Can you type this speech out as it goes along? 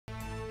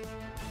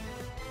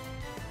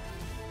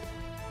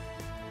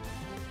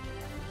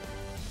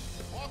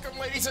Welcome,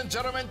 ladies and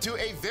gentlemen, to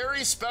a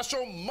very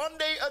special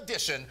Monday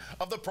edition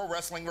of the Pro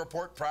Wrestling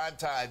Report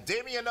Primetime.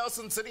 Damian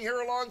Nelson sitting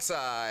here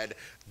alongside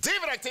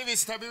David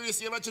Octavius Tiberius,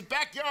 the alleged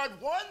backyard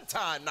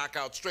one-time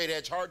knockout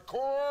straight-edge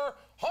hardcore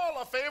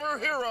Hall of Famer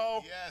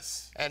hero.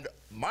 Yes. And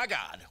my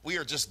God, we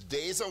are just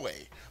days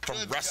away from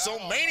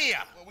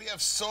WrestleMania. Well, we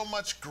have so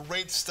much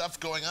great stuff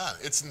going on.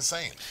 It's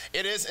insane.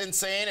 It is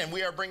insane, and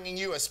we are bringing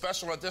you a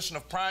special edition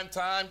of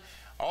Primetime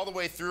all the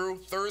way through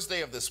Thursday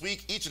of this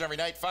week, each and every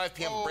night, 5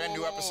 p.m., a brand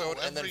new episode,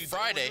 and then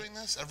Friday. We're doing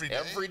this? Every day?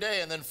 Every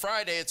day, and then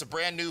Friday, it's a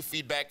brand new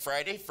Feedback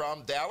Friday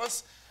from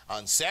Dallas.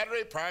 On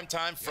Saturday,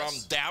 Primetime from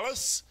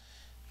Dallas.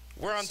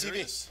 We're on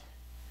TV.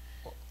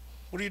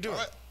 What are you doing?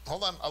 All right.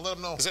 Hold on, I'll let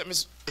them know.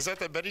 Is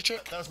that Betty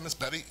chick? That was Miss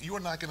Betty. You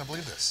are not going to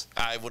believe this.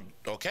 I would,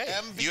 okay.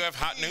 MVP, you have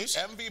hot news?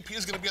 MVP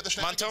is going to be at the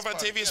Shenanigans Montel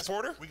Vontavious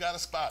Porter? We got a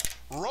spot.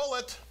 Roll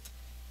it.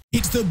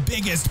 It's the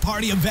biggest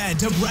party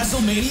event of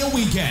WrestleMania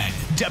weekend.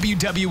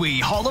 WWE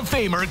Hall of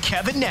Famer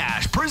Kevin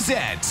Nash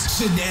presents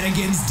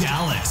Shenanigans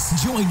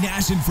Dallas. Join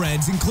Nash and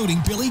friends including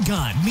Billy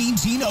Gunn, Mean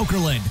Gene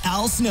Okerlund,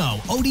 Al Snow,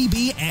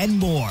 ODB, and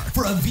more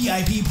for a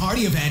VIP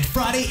party event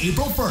Friday,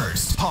 April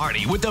 1st.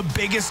 Party with the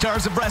biggest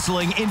stars of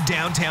wrestling in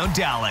downtown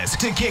Dallas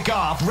to kick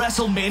off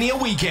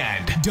WrestleMania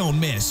weekend. Don't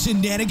miss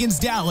Shenanigans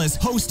Dallas,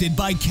 hosted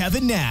by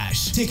Kevin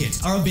Nash.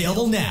 Tickets are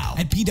available now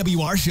at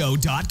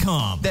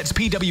PWRshow.com. That's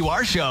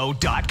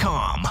PWRshow.com.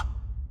 Wow,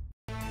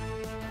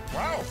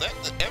 that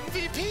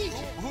MVP?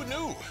 Who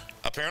knew?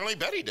 Apparently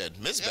Betty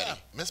did. Ms. Betty.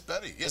 Miss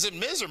Betty. Is it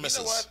Ms. or Mrs.?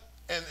 You know what?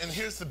 And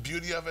here's the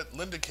beauty of it.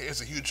 Linda Kay is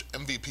a huge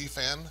MVP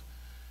fan,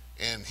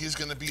 and he's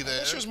going to be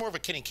there. She was more of a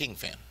Kenny King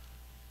fan.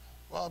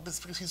 Well, it's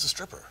because he's a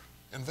stripper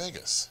in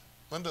Vegas.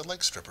 Linda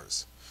likes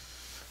strippers.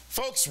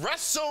 Folks,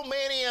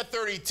 WrestleMania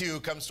 32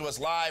 comes to us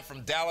live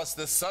from Dallas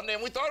this Sunday,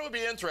 and we thought it would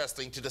be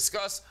interesting to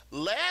discuss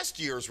last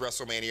year's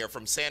WrestleMania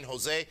from San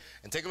Jose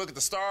and take a look at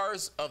the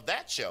stars of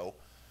that show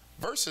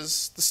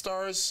versus the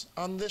stars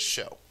on this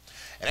show.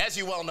 And as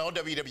you well know,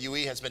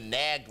 WWE has been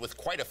nagged with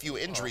quite a few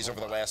injuries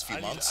over the last few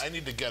months. I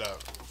need to get a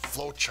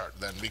flow chart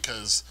then,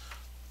 because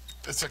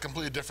it's a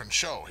completely different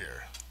show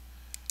here.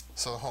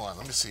 So hold on,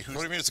 let me see who's.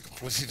 What do you mean it's a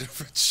completely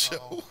different show?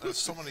 Oh, there's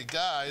so many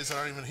guys that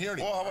aren't even here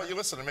anymore. Well, how about you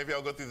listen and maybe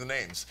I'll go through the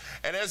names.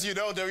 And as you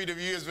know,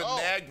 WWE has been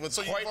nagged with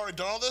you've already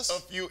done all this?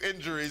 a few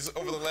injuries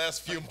over the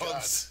last few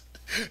months.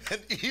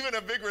 And even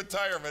a big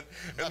retirement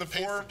in the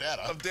form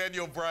of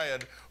Daniel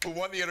Bryan, who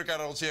won the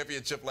Intercontinental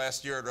Championship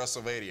last year at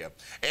WrestleMania.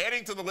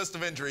 Adding to the list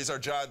of injuries are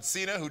John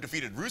Cena, who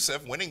defeated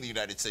Rusev, winning the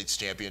United States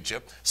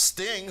Championship,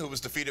 Sting, who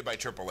was defeated by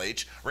Triple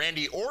H,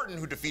 Randy Orton,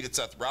 who defeated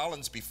Seth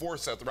Rollins before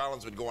Seth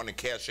Rollins would go on and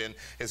cash in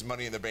his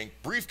Money in the Bank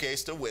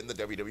briefcase to win the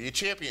WWE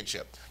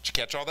Championship. Did you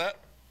catch all that?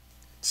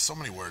 So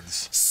many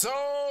words. So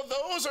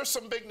those are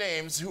some big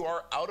names who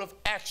are out of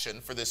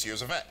action for this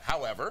year's event.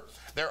 However,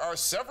 there are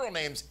several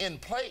names in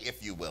play,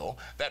 if you will,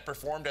 that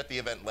performed at the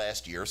event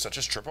last year, such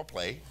as Triple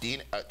H.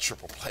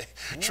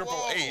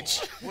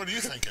 What are you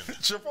thinking?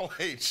 Triple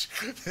H,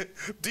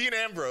 Dean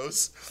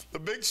Ambrose, The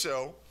Big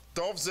Show,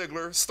 Dolph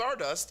Ziggler,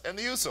 Stardust, and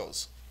the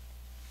Usos.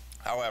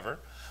 However,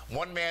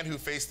 one man who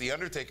faced The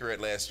Undertaker at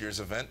last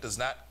year's event does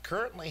not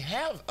currently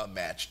have a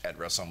match at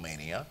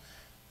WrestleMania.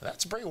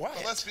 That's Bray Wyatt.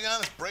 Well, let's be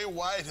honest, Bray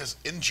Wyatt is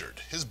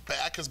injured. His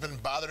back has been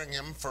bothering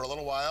him for a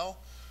little while,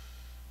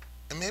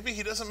 and maybe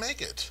he doesn't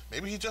make it.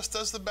 Maybe he just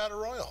does the Battle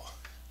Royal.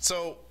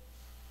 So,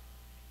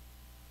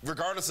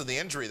 regardless of the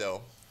injury,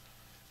 though,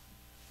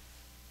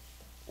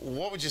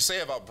 what would you say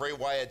about Bray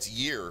Wyatt's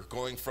year,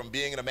 going from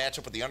being in a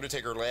matchup with The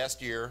Undertaker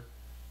last year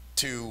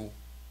to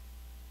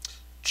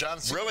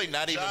really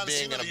not even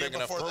being in a big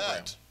enough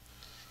program?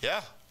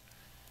 Yeah.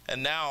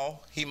 And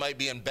now he might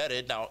be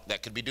embedded. Now,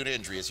 that could be due to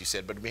injury, as you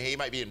said, but he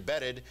might be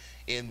embedded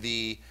in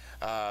the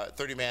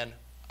 30-man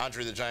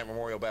Andre the Giant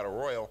Memorial Battle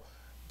Royal,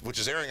 which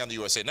is airing on the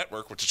USA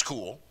Network, which is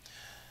cool.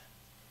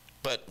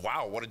 But,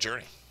 wow, what a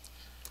journey.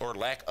 Or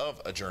lack of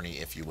a journey,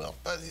 if you will.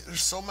 But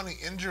there's so many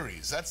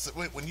injuries. That's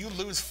when you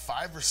lose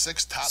 5 or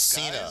 6 top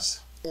Cena, guys.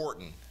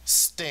 Orton,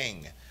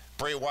 Sting,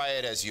 Bray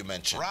Wyatt, as you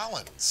mentioned.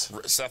 Rollins.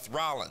 Seth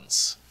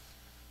Rollins.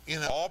 You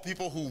know, all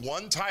people who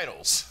won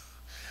titles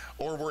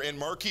or were in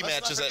marquee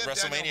matches at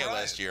WrestleMania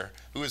last year,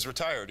 who is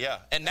retired, yeah.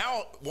 And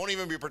now won't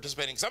even be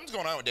participating. Something's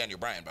going on with Daniel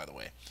Bryan, by the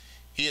way.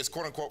 He has,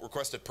 quote-unquote,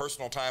 requested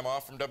personal time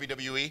off from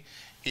WWE.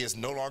 He is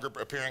no longer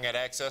appearing at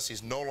Access.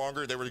 He's no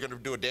longer, they were going to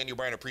do a Daniel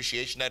Bryan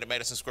appreciation night at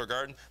Madison Square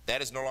Garden.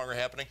 That is no longer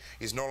happening.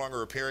 He's no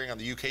longer appearing on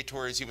the UK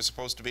tour as he was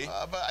supposed to be.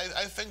 But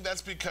I think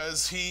that's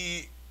because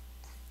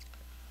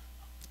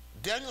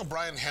Daniel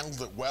Bryan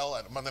handled it well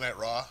at Monday Night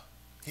Raw.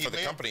 For the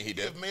company, he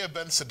did. He may have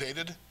been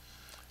sedated.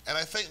 And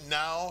I think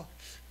now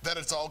that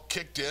it's all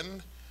kicked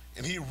in,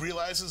 and he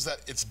realizes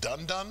that it's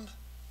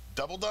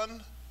double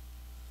done.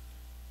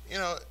 You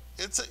know,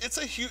 it's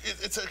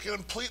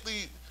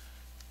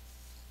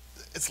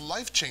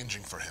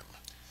life-changing for him.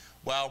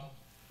 Well,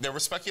 there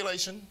was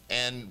speculation,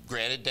 and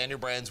granted, Daniel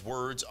Bryan's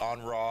words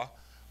on Raw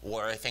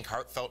were, I think,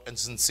 heartfelt and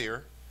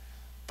sincere,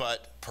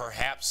 but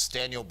perhaps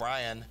Daniel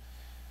Bryan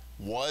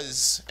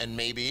was, and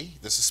maybe,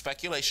 this is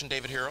speculation,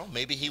 David Hero,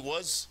 maybe he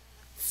was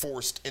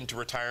forced into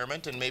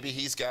retirement, and maybe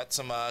he's got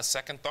some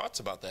second thoughts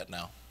about that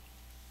now.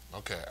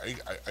 Okay, are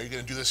you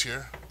going to do this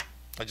here?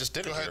 I just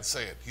did it. Go ahead here. and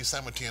say it. He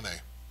signed with TNA.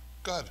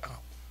 Go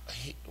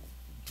ahead.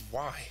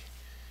 Why?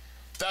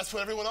 That's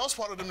what everyone else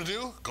wanted him to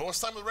do. Go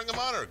sign with Ring of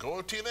Honor. Go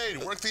with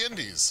TNA. Work the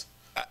indies.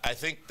 I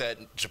think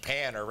that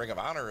Japan or Ring of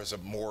Honor is a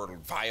more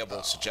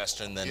viable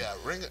suggestion than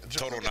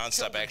total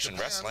nonstop action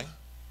wrestling.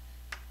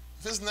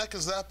 If his neck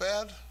is that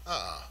bad,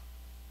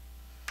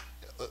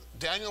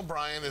 Daniel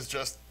Bryan is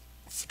just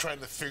trying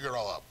to figure it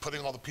all out,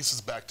 putting all the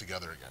pieces back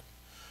together again.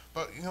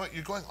 But you know what?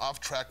 You're going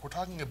off track. We're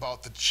talking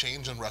about the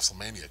change in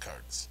WrestleMania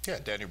cards. Yeah,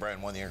 Daniel Bryan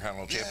won the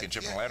Intercontinental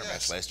Championship in a ladder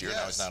match last year.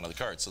 Now he's not on the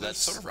card, so that's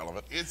sort of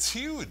relevant. It's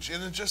huge,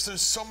 and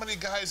there's so many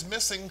guys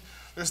missing.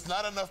 There's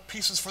not enough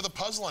pieces for the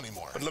puzzle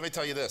anymore. But let me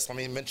tell you this. Let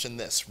me mention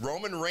this.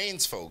 Roman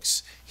Reigns,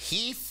 folks,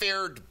 he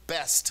fared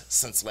best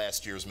since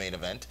last year's main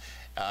event,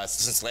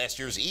 since last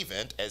year's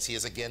event, as he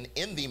is again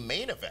in the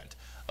main event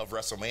of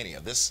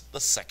WrestleMania. This the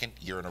second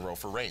year in a row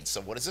for Reigns. So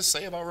what does this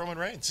say about Roman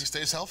Reigns? He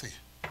stays healthy.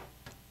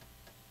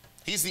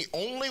 He's the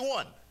only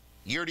one,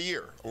 year to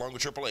year, along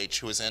with Triple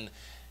H, who is in,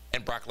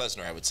 and Brock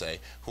Lesnar, I would say,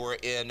 who are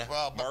in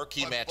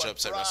marquee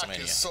matchups at WrestleMania. Brock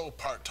is so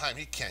part-time,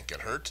 he can't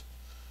get hurt.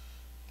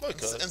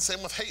 Look, and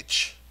same with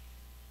H.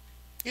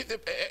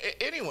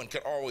 Anyone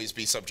could always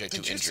be subject to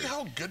injury. Did you see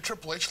how good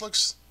Triple H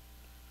looks?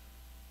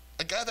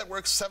 A guy that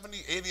works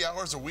 70, 80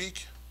 hours a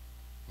week,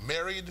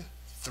 married,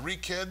 3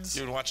 kids.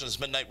 You been watching his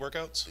midnight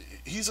workouts?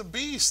 He's a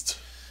beast.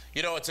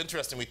 You know, it's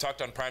interesting. We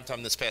talked on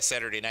PrimeTime this past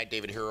Saturday night,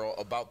 David Hero,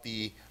 about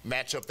the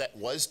matchup that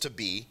was to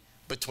be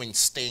between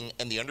Sting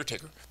and The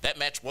Undertaker. That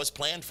match was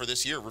planned for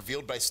this year,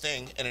 revealed by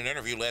Sting in an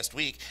interview last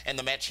week, and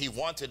the match he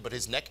wanted, but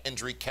his neck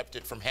injury kept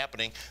it from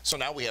happening. So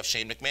now we have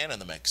Shane McMahon in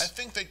the mix. I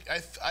think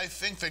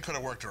they could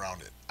have worked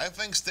around it. I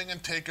think Sting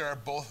and Taker are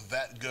both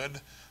that good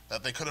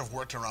that they could have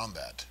worked around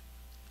that.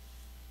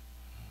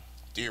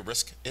 Do you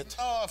risk it?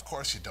 Oh, of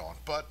course you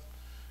don't. But,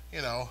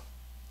 you know,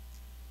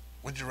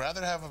 would you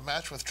rather have a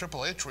match with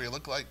Triple H where you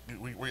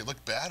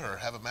look bad, or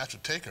have a match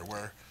with Taker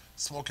where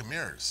smoke and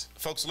mirrors?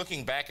 Folks,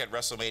 looking back at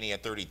WrestleMania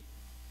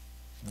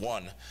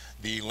 31,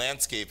 the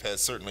landscape has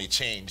certainly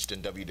changed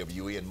in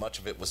WWE, and much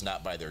of it was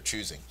not by their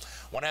choosing.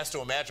 One has to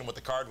imagine what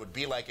the card would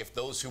be like if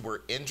those who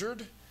were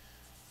injured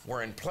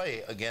were in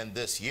play again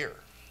this year.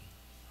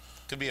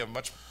 Could be a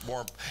much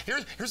more...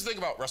 Here's the thing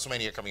about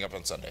WrestleMania coming up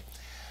on Sunday.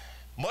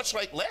 Much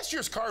like last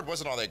year's card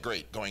wasn't all that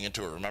great going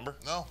into it, remember?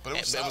 No, but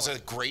it was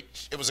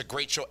a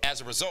great show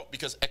as a result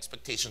because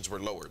expectations were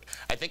lowered.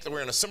 I think that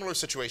we're in a similar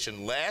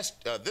situation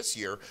this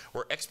year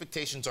where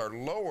expectations are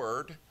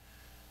lowered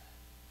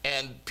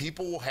and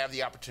people will have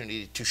the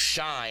opportunity to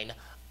shine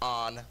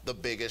on the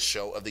biggest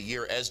show of the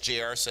year. As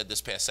JR said this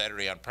past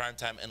Saturday on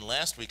PrimeTime and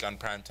last week on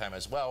PrimeTime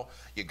as well,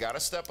 you got to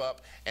step up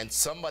and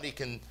somebody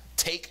can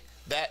take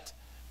that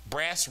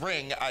brass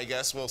ring, I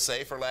guess we'll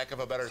say, for lack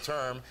of a better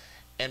term,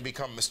 and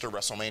become Mr.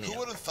 WrestleMania. Who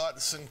would have thought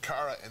Sin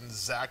Cara and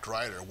Zack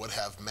Ryder would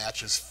have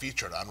matches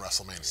featured on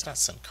WrestleMania? It's not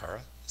Sin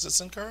Cara. Is it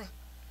Sin Cara?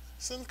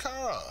 Sin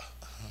Cara.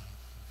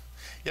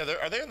 Yeah,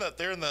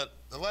 they're in the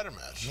ladder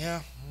match.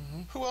 Yeah.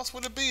 Mm-hmm. Who else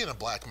would it be in a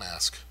black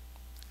mask?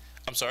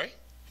 I'm sorry?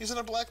 He's in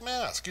a black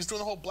mask. He's doing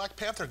the whole Black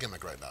Panther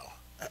gimmick right now.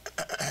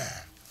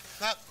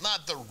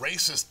 not the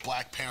racist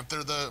Black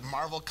Panther, the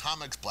Marvel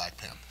Comics Black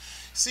Panther.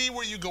 See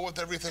where you go with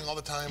everything all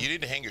the time? You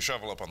need to hang your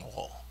shovel up on the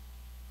wall.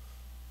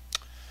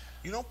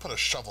 You don't put a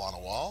shovel on a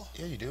wall.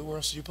 Yeah, you do. Where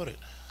else do you put it?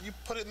 You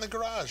put it in the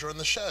garage or in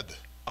the shed.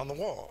 On the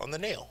wall, on the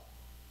nail.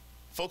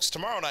 Folks,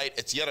 tomorrow night,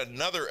 it's yet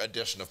another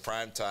edition of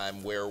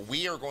PrimeTime where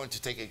we are going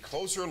to take a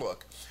closer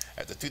look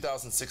at the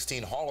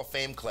 2016 Hall of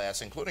Fame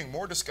class, including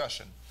more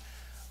discussion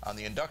on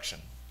the induction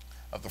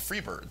of the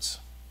Freebirds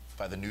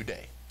by the New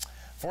Day.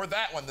 For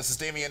that one, this is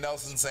Damian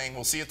Nelson saying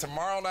we'll see you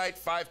tomorrow night,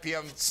 5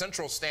 p.m.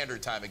 Central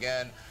Standard Time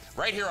again,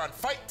 right here on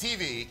Fight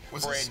TV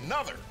for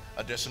another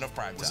edition of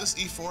PrimeTime. Was this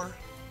E4?